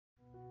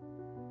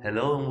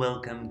Hello and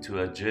welcome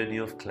to A Journey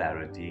of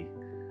Clarity,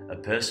 a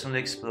personal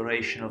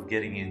exploration of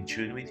getting in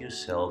tune with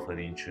yourself and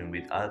in tune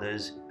with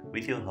others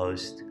with your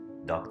host,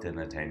 Dr.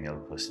 Nathaniel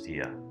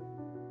Costia.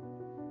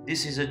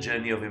 This is a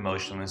journey of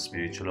emotional and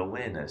spiritual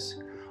awareness,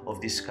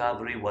 of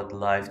discovery what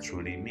life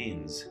truly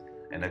means,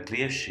 and a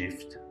clear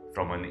shift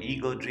from an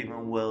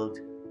ego-driven world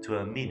to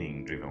a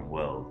meaning-driven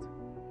world.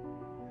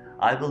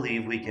 I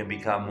believe we can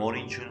become more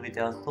in tune with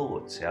our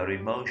thoughts, our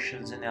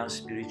emotions, and our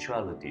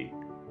spirituality.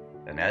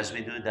 And as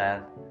we do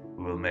that,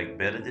 we will make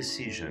better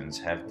decisions,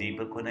 have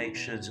deeper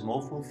connections,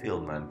 more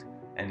fulfillment,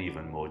 and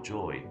even more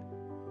joy.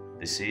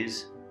 This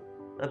is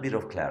a bit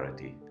of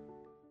clarity.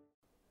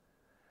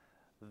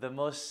 The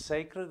most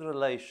sacred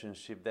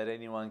relationship that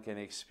anyone can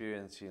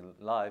experience in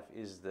life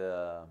is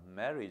the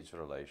marriage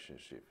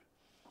relationship.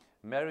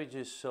 Marriage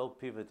is so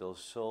pivotal,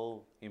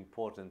 so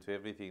important to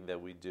everything that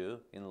we do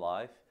in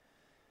life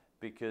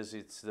because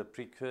it's the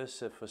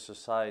precursor for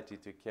society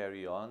to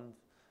carry on,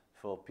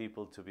 for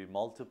people to be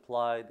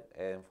multiplied,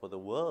 and for the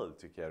world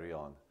to carry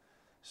on.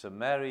 So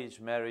marriage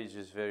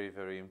is very,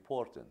 very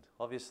important.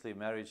 Obviously,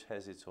 marriage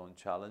has its own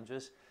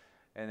challenges.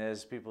 And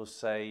as people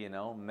say,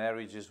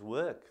 marriage is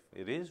work.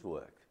 It is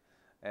work.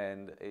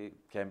 And it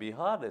can be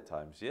hard at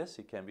times. Yes,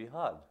 it can be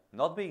hard.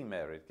 Not being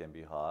married can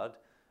be hard.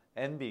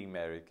 And being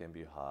married can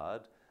be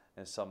hard.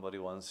 And somebody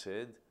once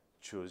said,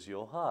 choose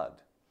your hard.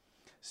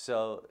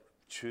 So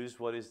choose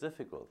what is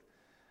difficult.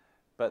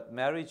 But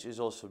marriage is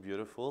also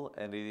beautiful,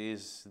 and it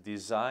is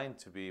designed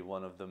to be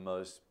one of the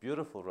most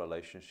beautiful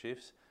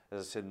relationships,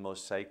 as I said,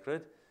 most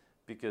sacred,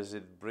 because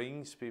it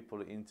brings people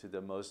into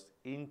the most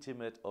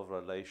intimate of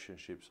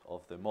relationships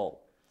of them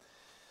all.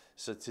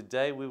 So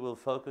today we will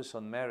focus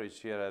on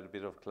marriage here at A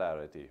Bit of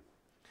Clarity.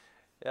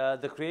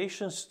 The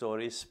creation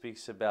story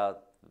speaks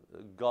about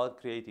God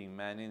creating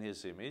man in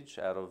his image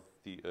out of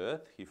the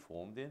earth. He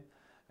formed him,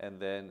 and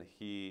then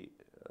he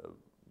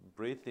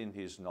breathed in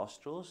his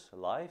nostrils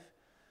life.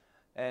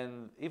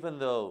 And even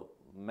though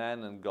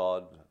man and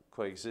God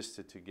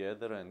coexisted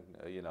together and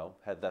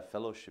had that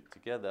fellowship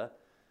together,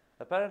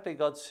 apparently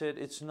God said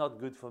it's not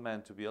good for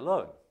man to be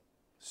alone.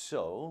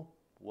 So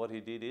what he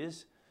did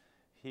is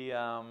he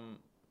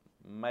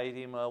made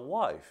him a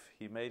wife.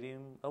 He made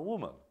him a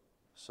woman.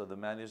 So the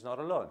man is not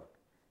alone.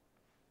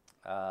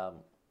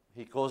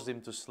 He caused him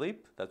to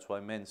sleep. That's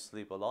why men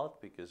sleep a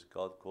lot, because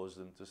God caused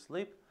them to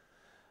sleep.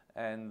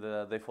 And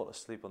they fall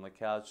asleep on the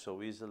couch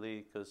so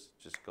easily because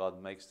just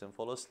God makes them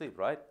fall asleep,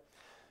 right?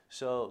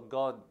 So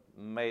God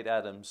made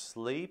Adam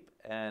sleep,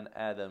 and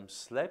Adam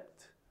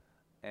slept,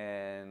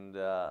 and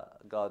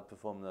God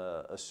performed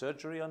a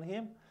surgery on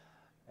him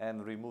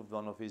and removed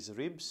one of his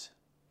ribs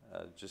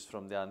just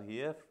from down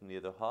here near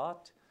the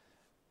heart,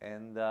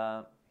 and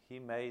he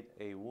made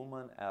a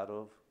woman out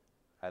of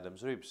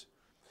Adam's ribs.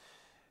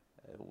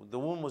 The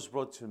woman was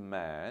brought to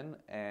man,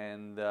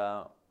 and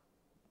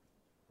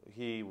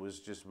he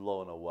was just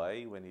blown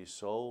away when he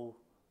saw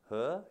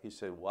her. He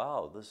said,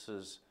 wow, this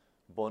is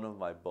bone of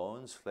my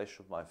bones, flesh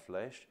of my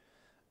flesh.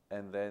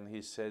 And then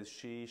he said,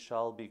 she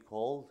shall be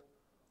called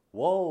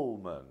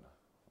woman.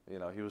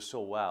 He was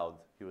so wowed.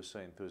 He was so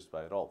enthused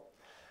by it all.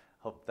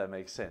 Hope that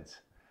makes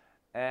sense.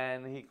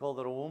 And he called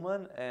her a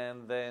woman,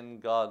 and then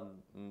God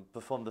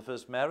performed the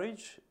first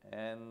marriage,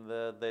 and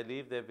they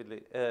lived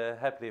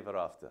happily ever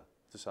after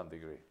to some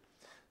degree.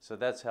 So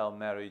that's how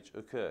marriage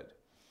occurred.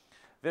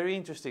 Very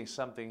interesting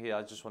something here.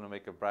 I just want to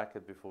make a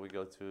bracket before we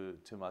go too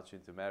much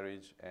into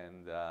marriage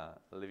and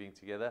living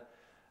together.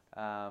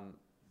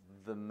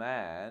 The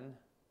man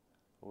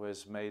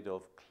was made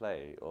of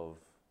clay, of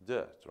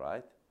dirt,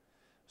 right?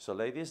 So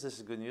ladies, this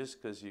is good news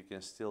because you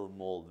can still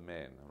mold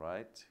men,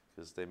 right?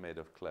 Because they're made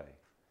of clay.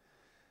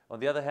 On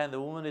the other hand, the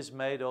woman is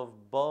made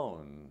of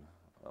bone,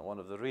 one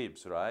of the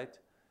ribs, right?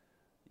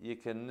 You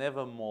can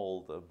never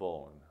mold a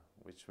bone,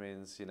 which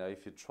means,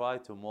 if you try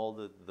to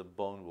mold it, the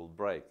bone will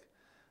break.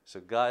 So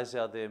guys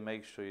out there,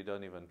 make sure you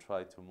don't even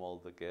try to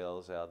mold the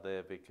girls out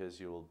there, because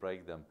you will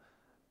break them.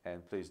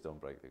 And please don't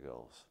break the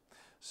girls.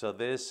 So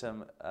there's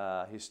some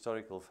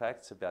historical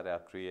facts about our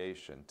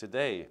creation.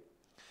 Today,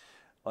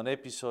 on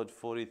episode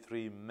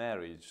 43,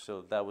 marriage.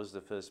 So that was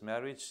the first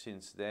marriage.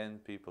 Since then,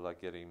 people are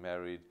getting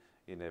married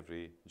in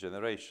every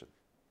generation.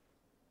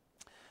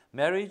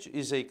 Marriage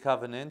is a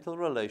covenantal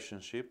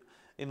relationship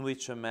in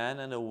which a man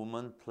and a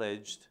woman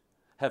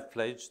have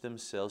pledged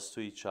themselves to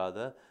each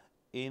other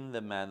in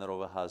the manner of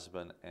a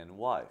husband and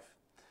wife.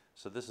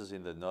 So this is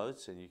in the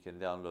notes, and you can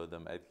download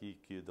them at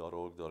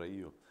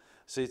eq.org.au.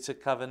 So it's a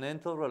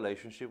covenantal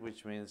relationship,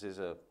 which means it's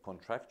a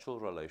contractual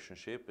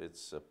relationship.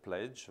 It's a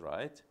pledge,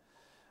 right?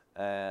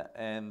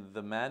 And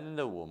the man and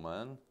the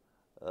woman,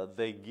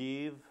 they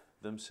give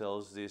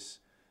themselves this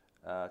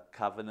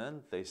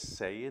covenant, they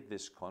say it,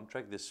 this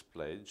contract, this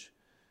pledge,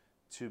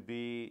 to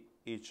be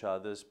each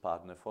other's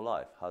partner for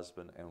life,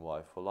 husband and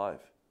wife for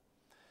life.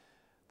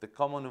 The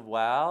common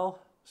vow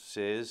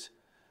says,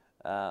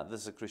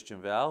 this is a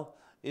Christian vow,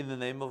 in the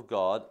name of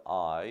God,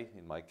 I,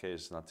 in my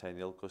case,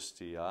 Nathaniel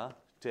Costia,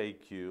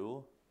 take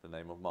you, the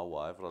name of my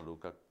wife,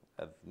 Raluca,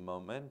 at the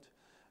moment.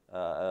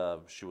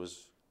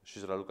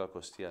 She's Raluca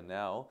Costia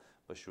now,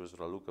 but she was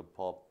Raluca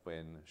Pop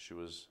when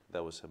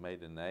that was her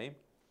maiden name.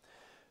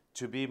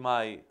 To be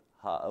my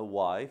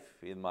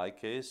wife, in my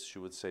case, she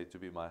would say to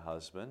be my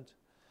husband.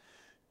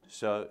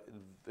 So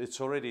it's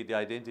already, the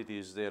identity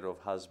is there of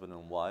husband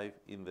and wife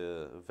in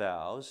the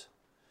vows.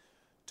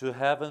 To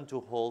have and to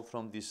hold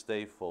from this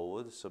day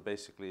forward. So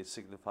basically it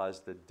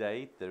signifies the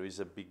date. There is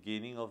a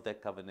beginning of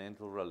that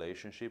covenantal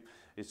relationship.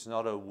 It's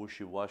not a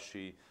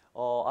wishy-washy,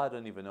 oh, I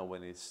don't even know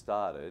when it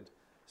started.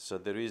 So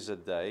there is a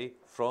day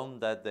from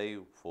that day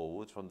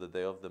forward, from the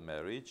day of the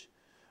marriage,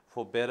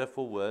 for better,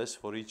 for worse,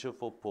 for richer,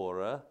 for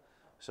poorer.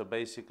 So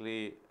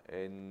basically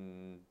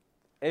in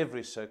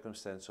every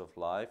circumstance of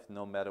life,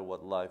 no matter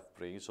what life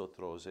brings or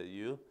throws at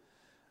you,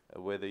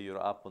 whether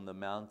you're up on the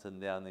mountain,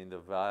 down in the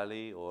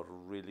valley, or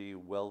really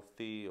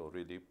wealthy, or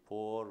really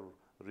poor,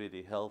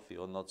 really healthy,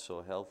 or not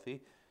so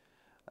healthy,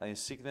 in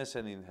sickness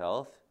and in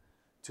health,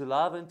 to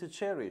love and to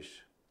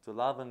cherish, to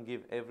love and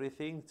give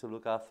everything, to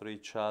look after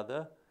each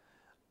other,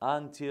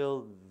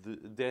 until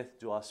death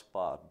do us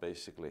part,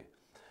 basically.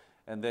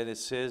 And then it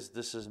says,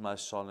 this is my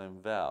solemn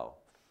vow.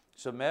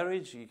 So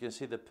marriage, you can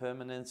see the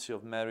permanency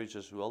of marriage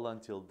as well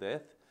until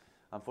death.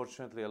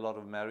 Unfortunately, a lot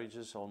of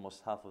marriages,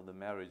 almost half of the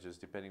marriages,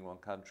 depending on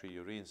country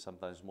you're in,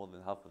 sometimes more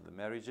than half of the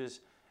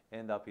marriages,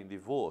 end up in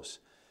divorce.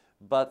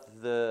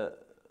 But the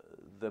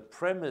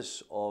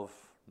premise of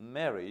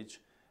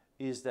marriage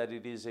is that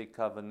it is a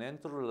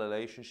covenantal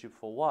relationship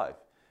for wife.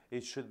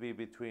 It should be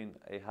between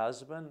a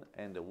husband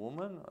and a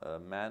woman, a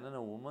man and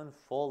a woman,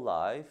 for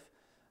life,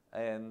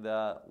 and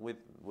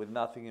with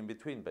nothing in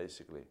between,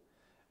 basically.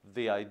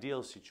 The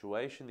ideal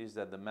situation is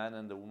that the man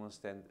and the woman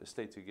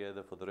stay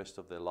together for the rest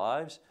of their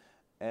lives,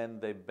 and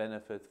they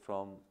benefit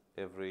from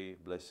every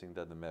blessing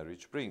that the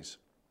marriage brings.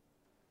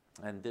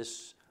 And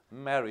this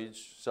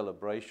marriage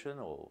celebration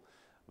or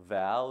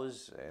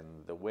vows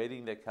and the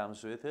wedding that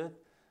comes with it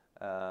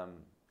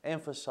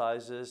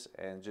emphasizes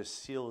and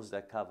just seals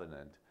that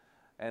covenant.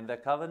 And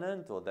that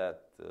covenant or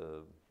that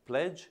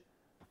pledge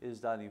is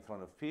done in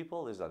front of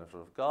people, is done in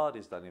front of God,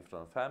 is done in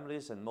front of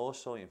families, and more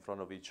so in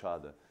front of each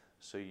other.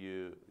 So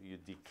you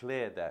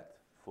declare that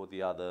for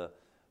the other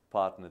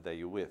partner that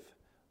you're with.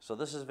 So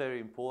this is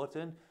very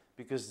important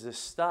because the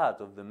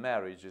start of the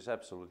marriage is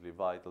absolutely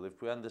vital.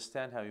 If we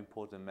understand how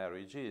important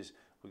marriage is,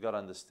 we've got to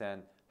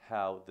understand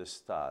how this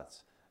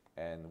starts,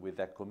 and with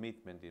that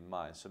commitment in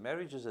mind. So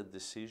marriage is a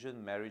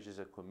decision, marriage is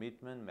a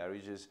commitment,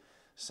 marriage is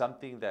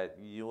something that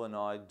you and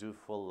I do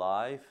for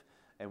life,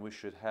 and we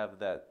should have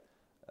that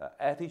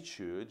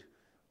attitude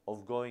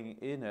of going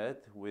in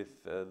it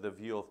with the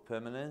view of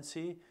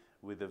permanency,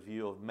 with the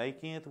view of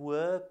making it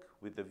work,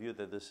 with the view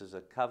that this is a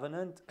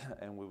covenant,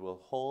 and we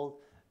will hold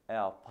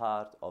our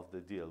part of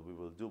the deal. We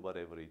will do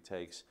whatever it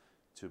takes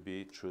to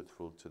be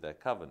truthful to that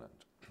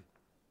covenant.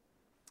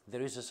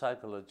 There is a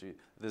psychology.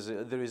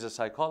 There is a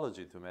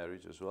psychology to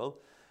marriage as well,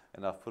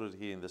 and I've put it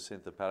here in the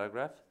center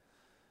paragraph.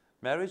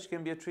 Marriage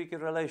can be a tricky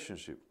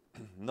relationship.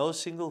 No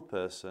single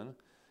person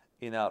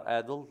in our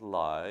adult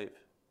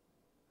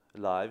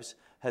lives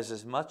has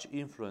as much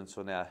influence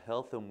on our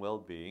health and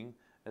well-being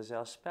as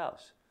our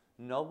spouse.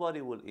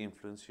 Nobody will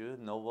influence you.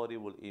 Nobody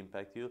will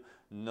impact you.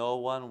 No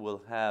one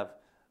will have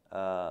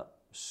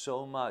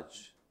so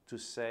much to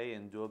say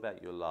and do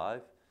about your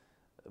life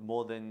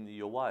more than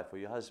your wife or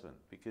your husband,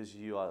 because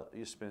you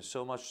spend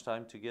so much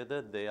time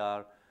together. They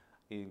are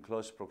in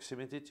close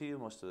proximity to you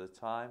most of the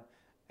time,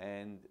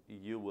 and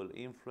you will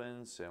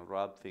influence and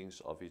rub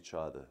things off each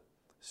other.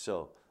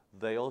 So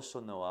they also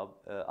know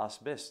us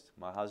best.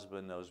 My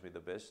husband knows me the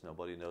best.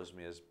 Nobody knows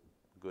me as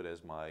good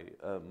as my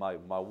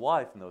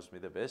wife knows me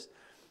the best.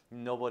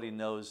 Nobody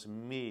knows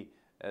me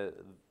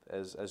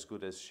as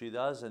good as she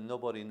does, and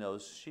nobody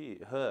knows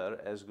her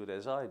as good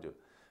as I do,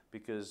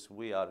 because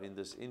we are in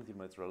this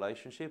intimate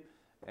relationship,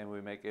 and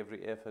we make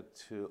every effort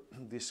to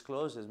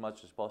disclose as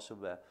much as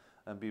possible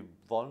and be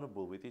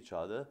vulnerable with each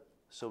other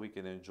so we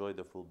can enjoy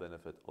the full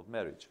benefit of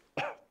marriage.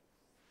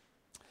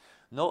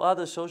 No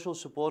other social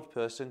support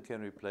person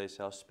can replace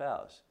our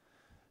spouse.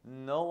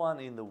 No one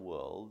in the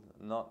world,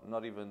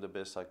 not even the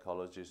best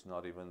psychologists,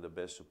 not even the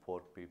best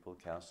support people,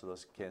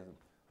 counselors, can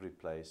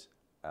replace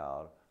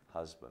our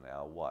husband,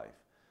 our wife.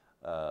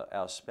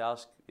 Our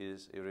spouse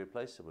is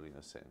irreplaceable in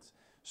a sense.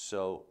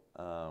 So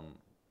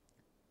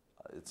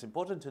it's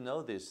important to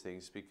know these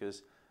things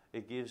because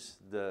it gives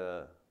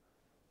the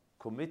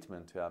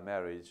commitment to our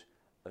marriage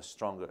a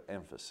stronger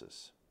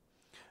emphasis.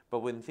 But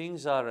when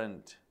things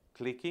aren't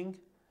clicking,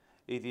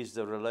 it is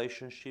the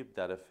relationship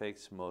that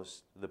affects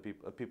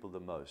people the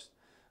most.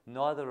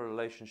 No other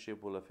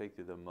relationship will affect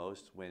you the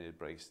most when it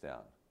breaks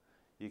down.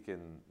 You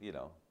can,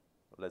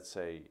 let's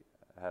say,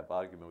 have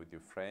argument with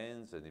your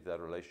friends, and if that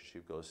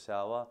relationship goes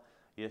sour,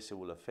 yes, it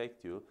will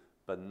affect you,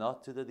 but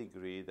not to the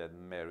degree that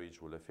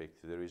marriage will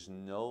affect you. There is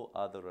no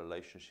other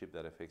relationship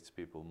that affects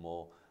people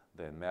more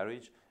than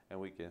marriage, and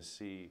we can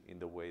see in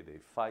the way they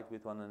fight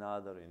with one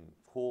another in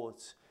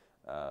courts,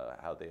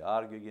 how they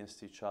argue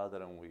against each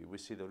other, and we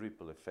see the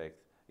ripple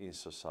effect in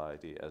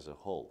society as a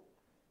whole.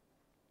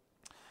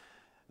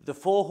 The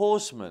 4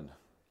 horsemen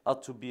are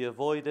to be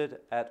avoided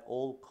at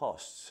all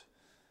costs.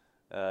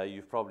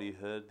 You've probably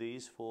heard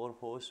these 4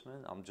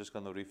 horsemen. I'm just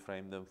going to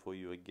reframe them for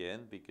you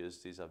again because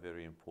these are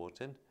very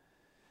important.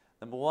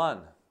 Number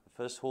 1, the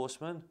first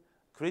horseman,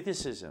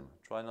 criticism.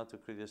 Try not to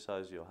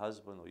criticize your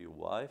husband or your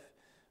wife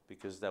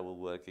because that will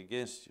work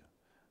against you.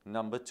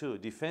 Number 2,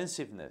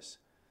 defensiveness.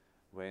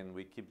 When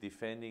we keep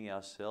defending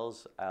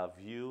ourselves, our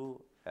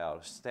view,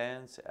 our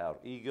stance, our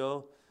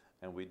ego,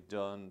 and we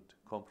don't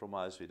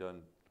compromise, we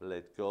don't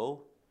let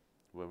go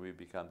when we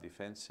become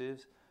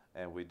defensive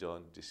and we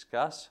don't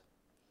discuss.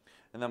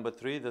 And number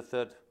 3, the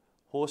third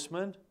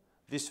horseman,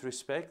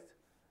 disrespect,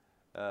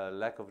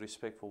 lack of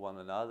respect for one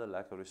another,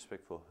 lack of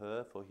respect for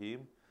her, for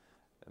him.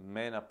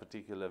 Men are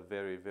particularly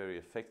very, very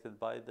affected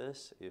by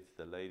this if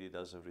the lady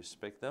doesn't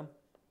respect them.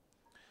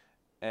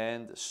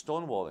 And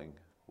stonewalling,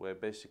 where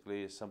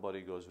basically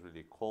somebody goes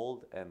really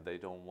cold and they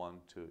don't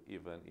want to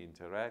even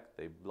interact.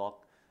 They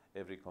block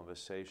every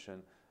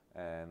conversation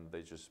and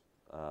they just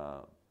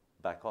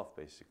back off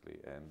basically,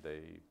 and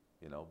they,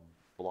 you know,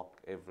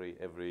 block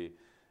every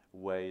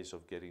ways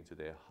of getting to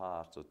their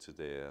heart or to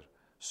their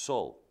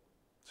soul.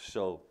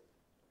 So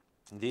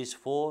these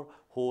 4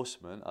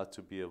 horsemen are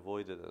to be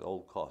avoided at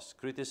all costs: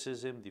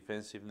 criticism,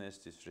 defensiveness,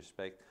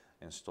 disrespect,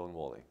 and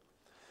stonewalling.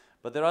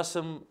 But there are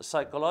some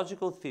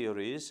psychological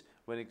theories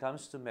when it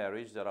comes to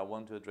marriage that I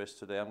want to address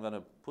today. I'm going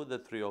to put the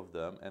 3 of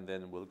them, and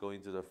then we'll go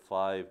into the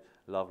 5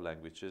 love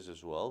languages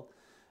as well.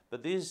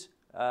 But these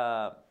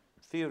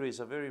theories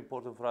are very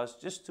important for us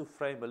just to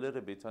frame a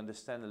little bit, to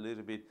understand a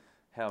little bit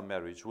how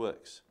marriage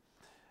works.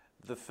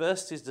 The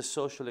first is the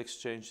social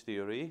exchange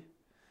theory,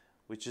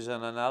 which is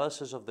an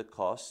analysis of the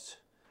costs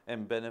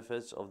and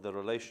benefits of the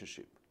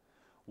relationship.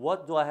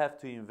 What do I have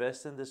to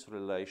invest in this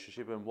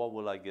relationship, and what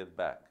will I get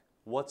back?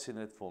 What's in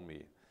it for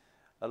me?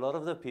 A lot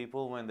of the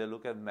people, when they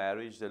look at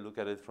marriage, they look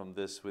at it from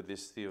with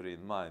this theory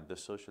in mind, the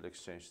social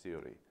exchange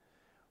theory.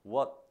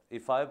 What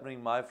if I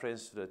bring my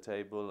friends to the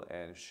table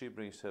and she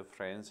brings her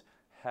friends,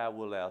 how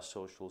will our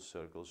social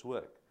circles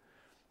work?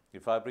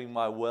 If I bring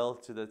my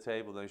wealth to the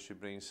table and she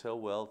brings her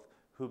wealth,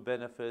 who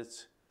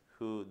benefits,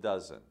 who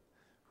doesn't?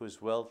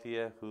 Who's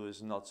wealthier, who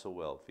is not so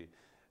wealthy?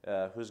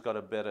 Who's got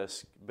a better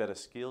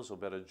skills or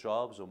better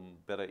jobs or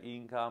better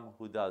income,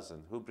 who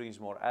doesn't? Who brings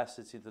more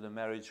assets into the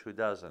marriage, who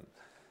doesn't?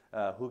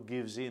 Who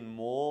gives in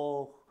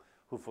more,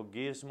 who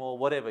forgives more,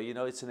 whatever. You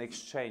know, it's an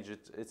exchange.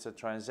 It's a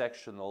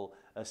transactional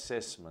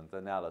assessment,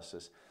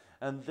 analysis.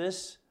 And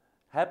this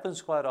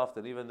happens quite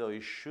often, even though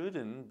it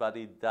shouldn't, but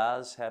it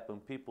does happen.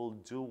 People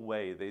do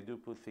weigh, they do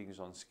put things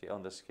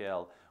on the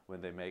scale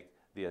when they make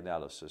the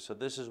analysis. So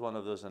this is one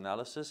of those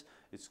analyses.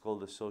 It's called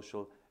the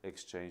social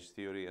exchange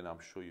theory, and I'm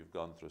sure you've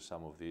gone through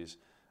some of these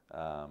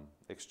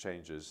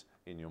exchanges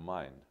in your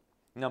mind.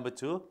 Number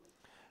 2,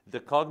 the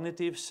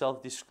cognitive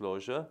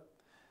self-disclosure.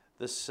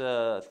 This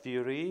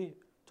theory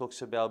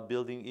talks about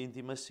building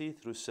intimacy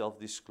through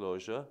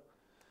self-disclosure.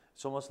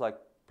 It's almost like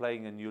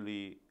playing a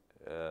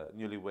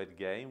newlywed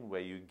game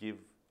where you give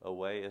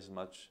away as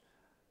much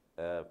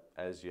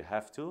as you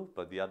have to,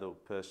 but the other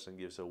person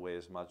gives away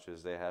as much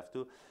as they have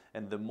to.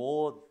 And the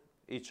more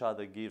each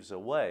other gives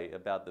away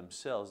about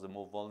themselves, the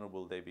more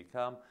vulnerable they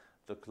become,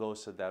 the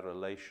closer that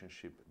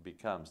relationship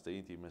becomes, the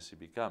intimacy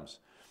becomes.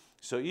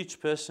 So each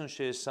person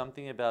shares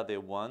something about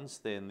their wants,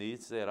 their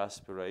needs, their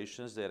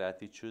aspirations, their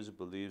attitudes,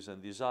 beliefs,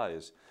 and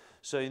desires.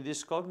 So in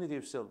this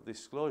cognitive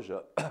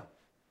self-disclosure,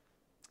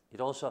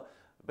 it also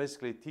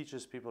basically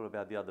teaches people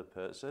about the other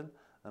person,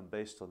 and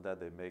based on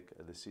that they make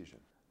a decision.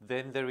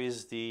 Then there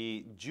is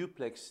the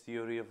duplex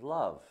theory of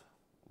love.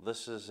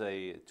 This is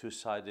a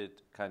two-sided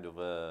kind of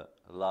a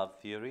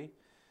love theory,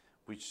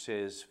 which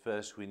says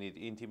first we need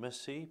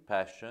intimacy,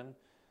 passion,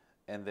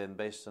 and then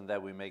based on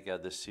that we make our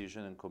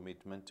decision and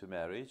commitment to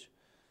marriage.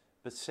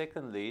 But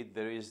secondly,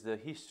 there is the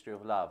history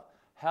of love.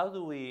 How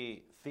do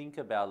we think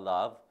about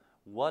love?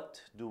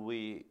 What do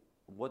we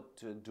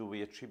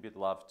attribute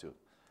love to?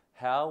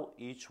 How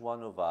each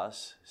one of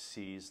us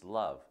sees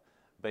love,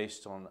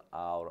 based on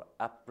our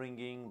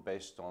upbringing,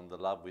 based on the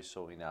love we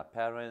saw in our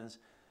parents,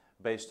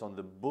 based on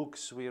the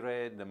books we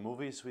read, the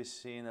movies we've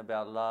seen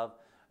about love,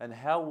 and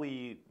how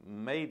we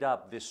made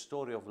up this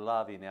story of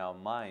love in our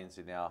minds,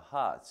 in our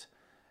hearts,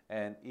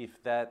 and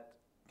if that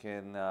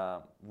can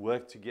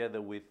work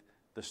together with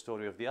the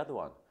story of the other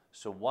one.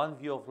 So one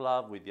view of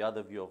love with the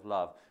other view of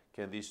love,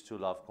 can these two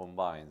love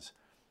combines?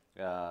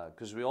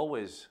 Because we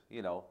always,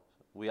 you know,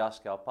 we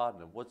ask our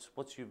partner,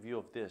 what's your view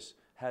of this?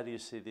 How do you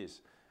see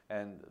this?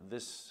 And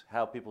this,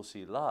 how people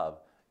see love,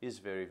 is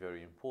very,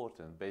 very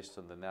important based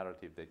on the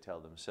narrative they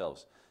tell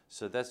themselves.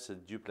 So that's the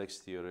duplex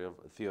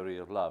theory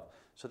of love.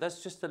 So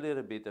that's just a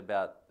little bit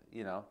about,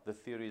 you know, the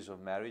theories of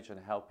marriage and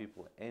how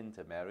people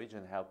enter marriage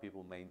and how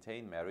people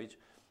maintain marriage,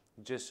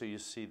 just so you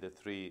see the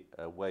 3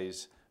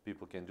 ways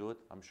people can do it.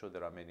 I'm sure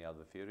there are many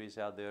other theories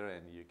out there,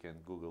 and you can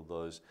Google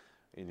those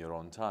in your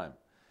own time.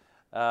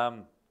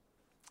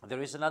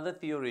 There is another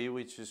theory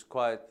which is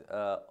quite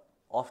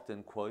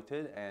often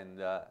quoted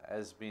and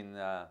has been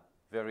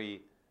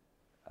very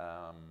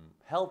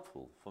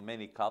helpful for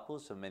many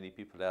couples and many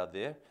people out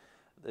there.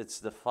 It's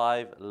the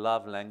 5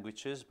 love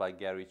languages by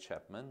Gary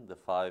Chapman, the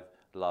 5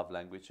 love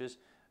languages.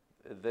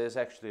 there's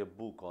actually a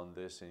book on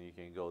this, and you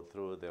can go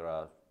through. There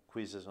are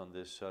quizzes on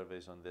this,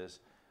 surveys on this,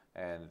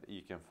 and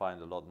you can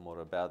find a lot more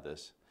about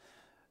this.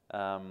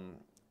 Um,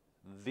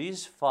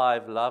 these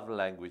 5 love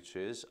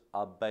languages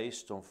are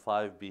based on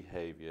 5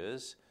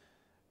 behaviors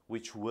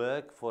which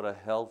work for a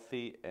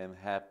healthy and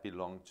happy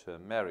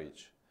long-term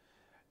marriage.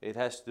 It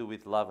has to do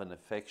with love and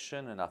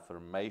affection and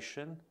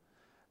affirmation,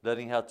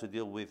 learning how to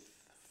deal with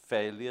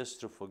failures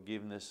through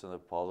forgiveness and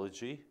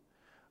apology,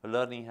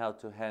 learning how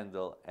to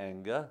handle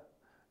anger,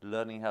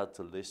 learning how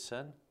to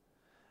listen,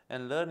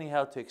 and learning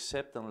how to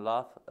accept and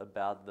laugh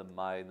about the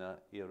minor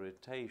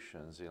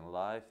irritations in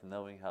life,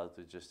 knowing how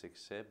to just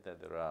accept that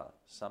there are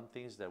some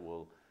things that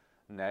will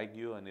nag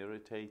you and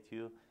irritate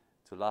you,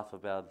 to laugh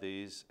about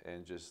these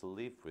and just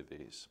live with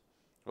these.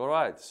 All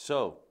right,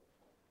 so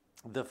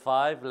the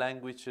 5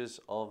 languages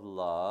of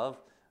love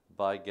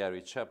by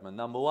Gary Chapman.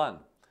 Number 1,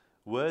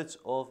 words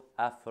of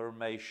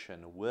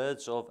affirmation.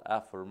 Words of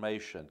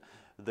affirmation.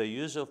 The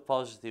use of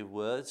positive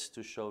words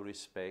to show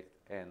respect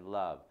and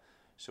love.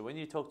 So when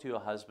you talk to your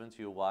husband,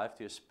 to your wife,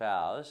 to your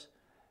spouse,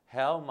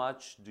 how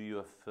much do you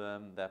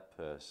affirm that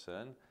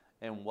person,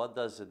 and what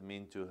does it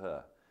mean to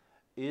her?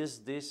 Is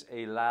this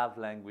a love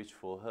language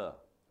for her?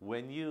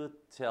 When you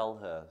tell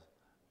her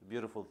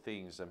beautiful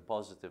things and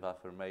positive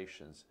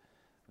affirmations,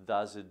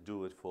 does it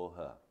do it for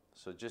her?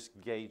 So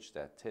just gauge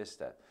that, test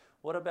that.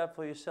 What about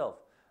for yourself?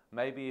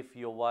 Maybe if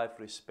your wife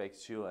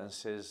respects you and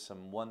says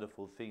some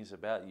wonderful things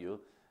about you,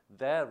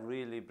 that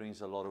really brings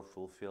a lot of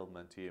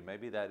fulfillment to you.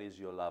 Maybe that is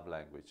your love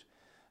language.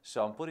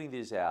 So I'm putting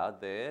these out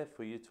there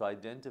for you to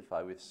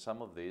identify with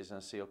some of these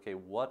and say, okay,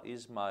 what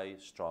is my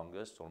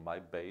strongest or my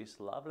base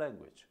love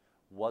language?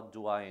 What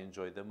do I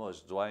enjoy the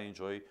most? Do I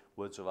enjoy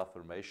words of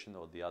affirmation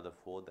or the other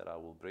 4 that I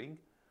will bring?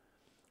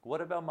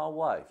 What about my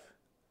wife?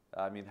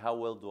 I mean, how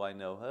well do I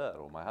know her?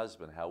 Or my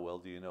husband, how well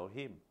do you know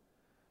him?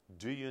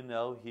 Do you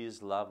know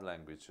his love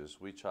languages?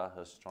 Which are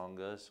her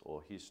strongest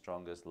or his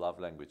strongest love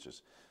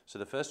languages? So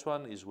the first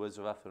one is words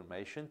of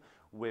affirmation,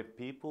 where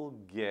people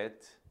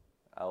get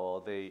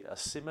or they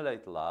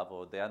assimilate love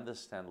or they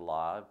understand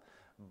love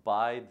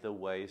by the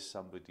way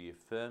somebody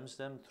affirms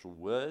them through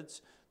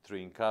words, through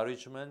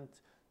encouragement,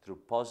 through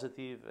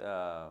positive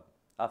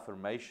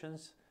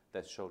affirmations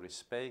that show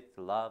respect,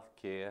 love,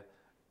 care,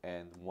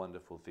 and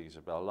wonderful things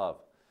about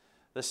love.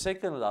 The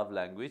second love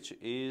language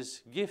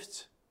is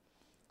gifts.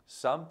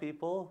 Some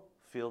people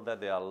feel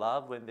that they are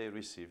loved when they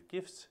receive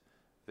gifts.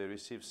 They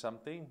receive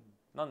something,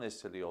 not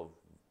necessarily of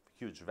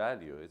huge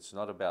value. It's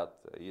not about,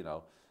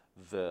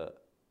 the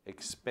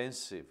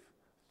expensive,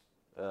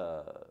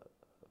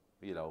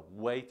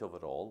 weight of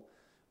it all,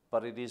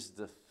 but it is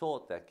the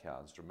thought that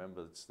counts.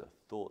 Remember, it's the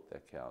thought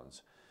that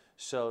counts.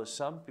 So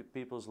some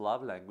people's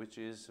love language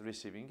is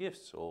receiving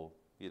gifts, or,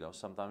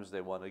 sometimes they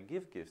want to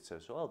give gifts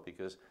as well,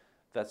 because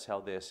that's how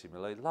they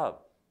assimilate love.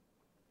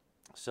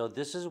 So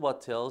this is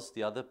what tells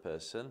the other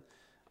person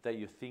that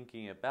you're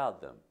thinking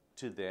about them.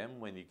 To them,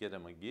 when you get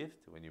them a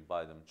gift, when you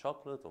buy them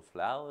chocolate or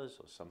flowers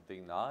or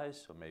something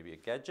nice, or maybe a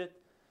gadget,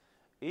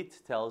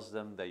 it tells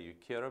them that you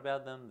care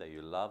about them, that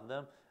you love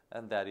them,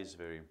 and that is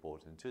very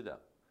important to them.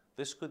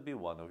 This could be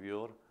one of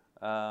your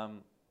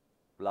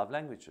love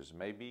languages.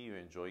 Maybe you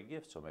enjoy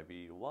gifts, or maybe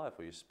your wife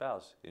or your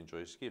spouse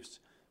enjoys gifts.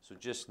 So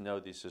just know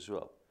this as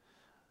well.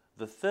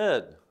 The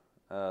third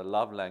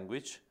love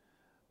language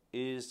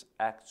is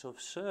acts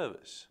of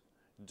service,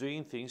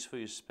 doing things for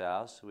your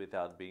spouse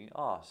without being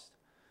asked.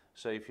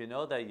 So if you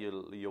know that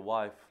your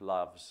wife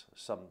loves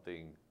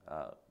something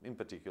in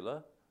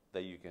particular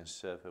that you can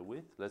serve her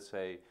with, let's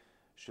say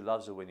she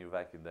loves it when you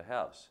vacuum the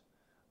house.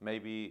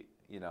 Maybe,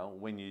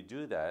 when you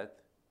do that,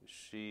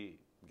 she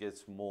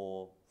gets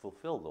more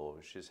fulfilled,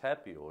 or she's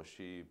happy, or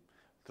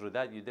through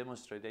that you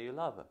demonstrate that you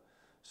love her.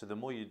 So the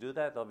more you do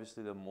that,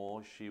 obviously the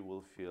more she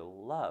will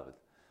feel loved.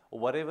 Or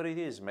whatever it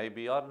is,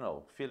 maybe, I don't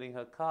know, filling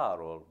her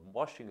car, or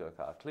washing her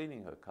car,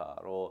 cleaning her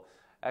car, or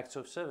acts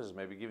of service,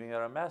 maybe giving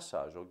her a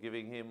massage, or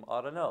giving him,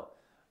 I don't know,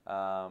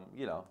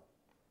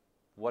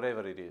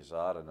 whatever it is,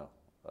 I don't know,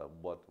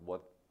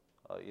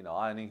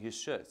 ironing his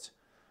shirts.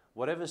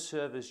 Whatever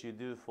service you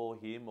do for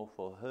him or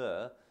for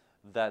her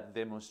that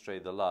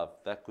demonstrate the love,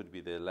 that could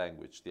be their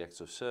language, the acts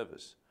of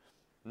service.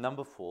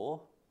 Number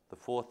 4, the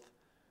fourth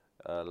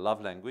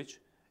love language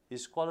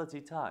is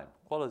quality time.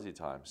 Quality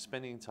time,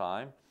 spending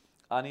time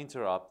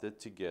uninterrupted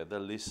together,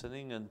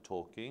 listening and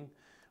talking,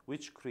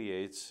 which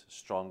creates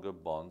stronger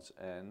bonds.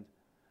 And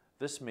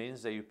this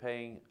means that you're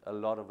paying a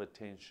lot of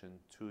attention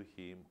to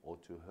him or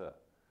to her.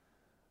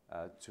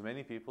 To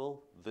many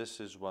people, this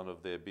is one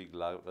of their big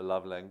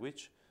love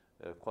language,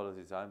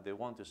 quality time. They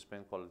want to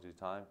spend quality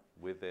time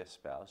with their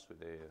spouse, with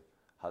their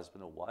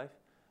husband or wife.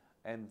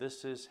 And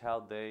this is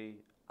how they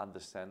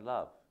understand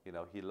love.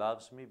 He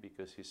loves me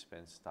because he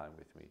spends time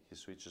with me. He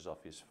switches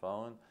off his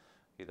phone.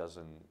 He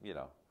doesn't,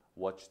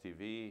 watch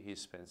TV. He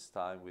spends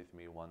time with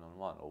me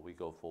one-on-one, or we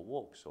go for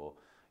walks, or,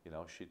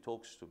 she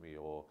talks to me,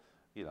 or,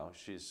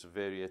 she's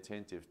very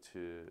attentive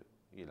to,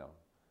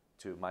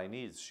 to my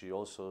needs. She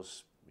also,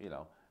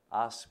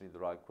 asks me the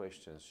right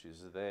questions.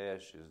 She's there.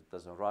 She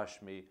doesn't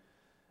rush me.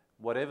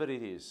 whatever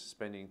it is,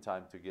 spending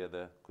time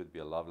together could be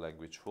a love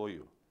language for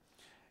you.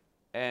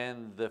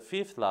 And the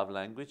fifth love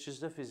language is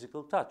the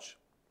physical touch.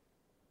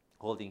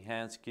 Holding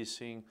hands,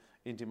 kissing,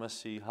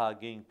 intimacy,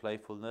 hugging,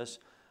 playfulness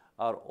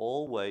are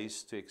all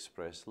ways to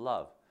express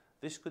love.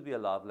 This could be a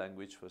love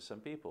language for some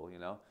people, you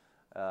know.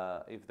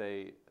 If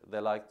they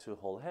like to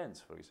hold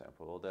hands, for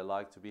example, or they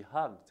like to be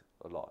hugged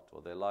a lot,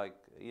 or they like,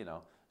 you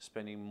know,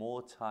 spending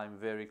more time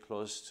very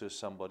close to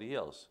somebody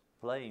else,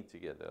 playing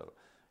together,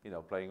 you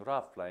know, playing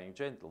rough, playing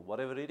gentle,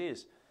 whatever it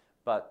is.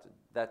 But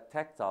that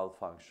tactile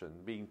function,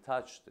 being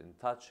touched and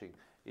touching,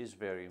 is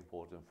very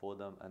important for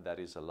them, and that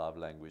is a love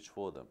language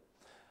for them.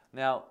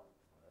 Now,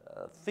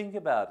 think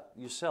about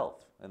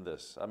yourself in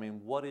this. I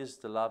mean, what is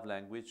the love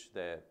language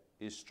that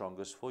is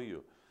strongest for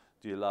you?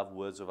 Do you love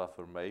words of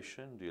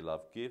affirmation? Do you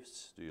love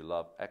gifts? Do you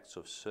love acts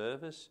of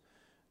service?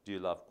 Do you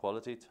love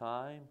quality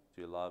time?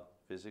 Do you love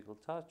physical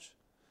touch?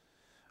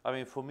 I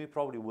mean, for me,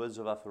 probably words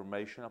of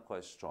affirmation are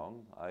quite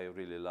strong. I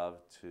really love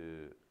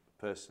to,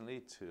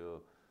 personally,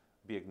 to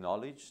be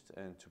acknowledged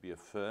and to be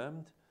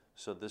affirmed.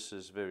 So this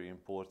is very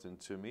important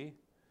to me.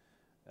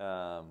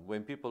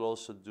 When people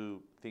also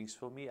do things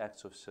for me,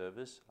 acts of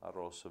service are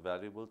also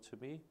valuable to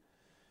me.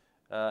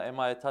 Am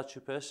I a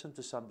touchy person?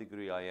 To some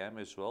degree I am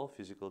as well.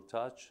 Physical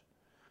touch.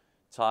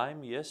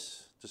 Time,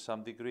 yes, to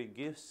some degree.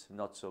 Gifts,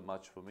 not so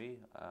much for me.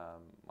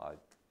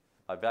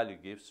 I value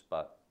gifts,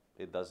 but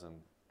it doesn't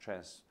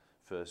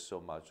transfer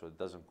so much, or it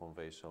doesn't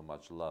convey so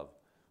much love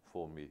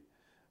for me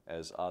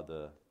as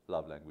other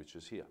love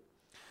languages here.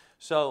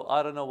 So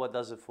I don't know what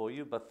does it for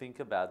you, but think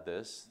about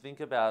this.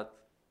 Think about,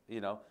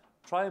 you know,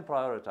 try and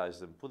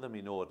prioritize them, put them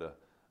in order.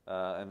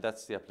 And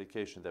that's the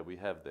application that we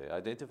have there.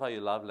 Identify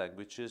your love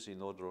languages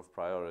in order of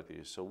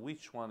priority. So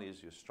which one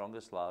is your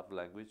strongest love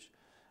language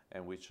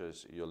and which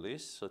is your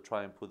least? So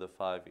try and put the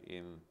 5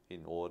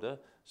 in order.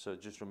 So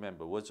just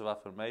remember, words of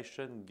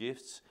affirmation,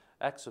 gifts,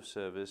 acts of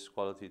service,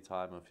 quality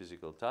time, and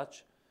physical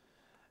touch.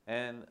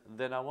 And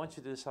then I want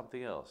you to do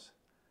something else.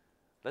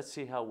 Let's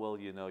see how well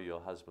you know your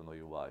husband or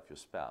your wife, your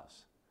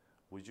spouse.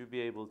 Would you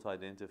be able to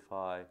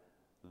identify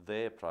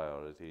their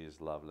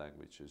priorities, love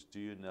languages? Do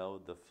you know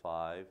the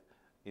 5?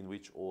 In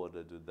which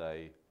order do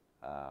they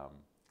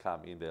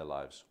come in their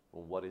lives?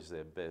 Or what is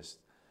their best?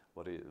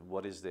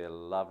 What is their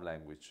love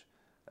language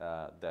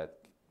that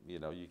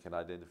you can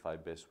identify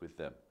best with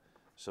them?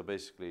 So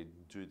basically,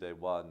 do they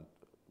want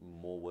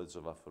more words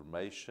of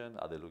affirmation?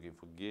 Are they looking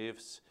for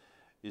gifts?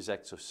 Is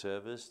acts of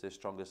service their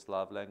strongest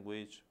love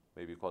language?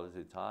 Maybe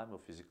quality time or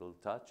physical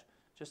touch?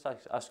 Just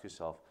ask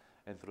yourself.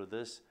 And through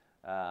this,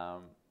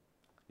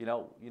 you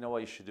know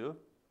what you should do?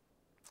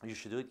 You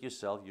should do it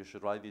yourself. You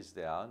should write this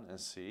down and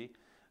see,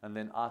 and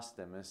then ask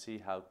them and see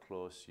how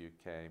close you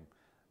came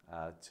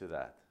to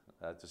that,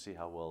 to see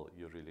how well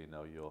you really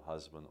know your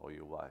husband or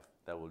your wife.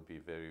 That would be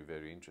very,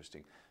 very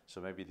interesting.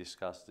 So maybe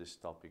discuss this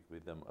topic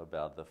with them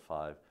about the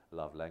 5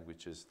 love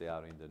languages. They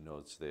are in the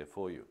notes there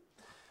for you.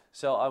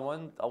 So I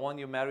want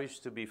your marriage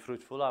to be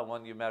fruitful. I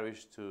want your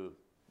marriage to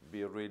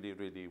be really,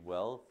 really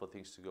well, for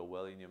things to go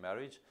well in your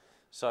marriage.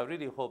 So I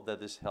really hope that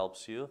this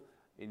helps you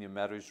in your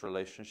marriage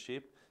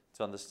relationship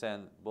to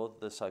understand both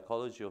the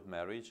psychology of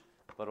marriage,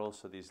 but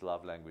also these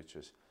love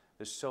languages.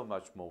 There's so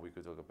much more we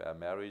could talk about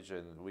marriage,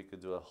 and we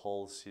could do a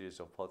whole series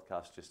of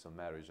podcasts just on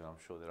marriage, and I'm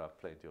sure there are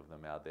plenty of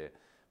them out there.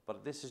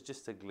 But this is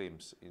just a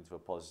glimpse into a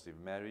positive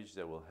marriage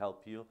that will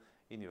help you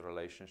in your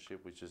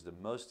relationship, which is the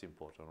most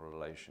important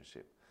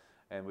relationship.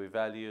 And we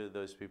value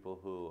those people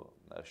who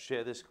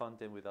share this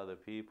content with other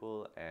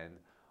people, and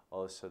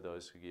also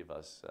those who give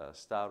us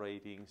star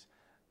ratings,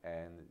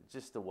 and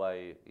just the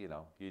way you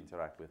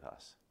interact with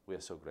us. We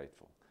are so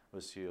grateful.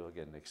 We'll see you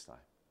again next time.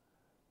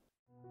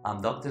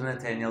 I'm Dr.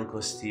 Nathaniel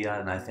Costia,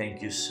 and I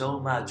thank you so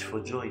much for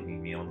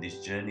joining me on this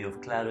journey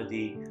of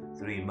clarity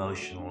through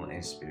emotional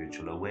and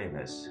spiritual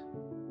awareness.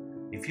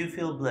 If you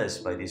feel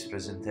blessed by this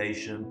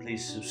presentation,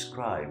 please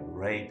subscribe,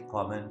 rate,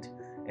 comment,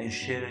 and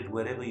share it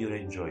wherever you're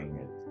enjoying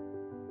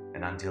it.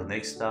 And until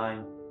next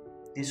time,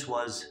 this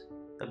was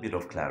A Bit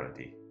of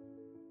Clarity.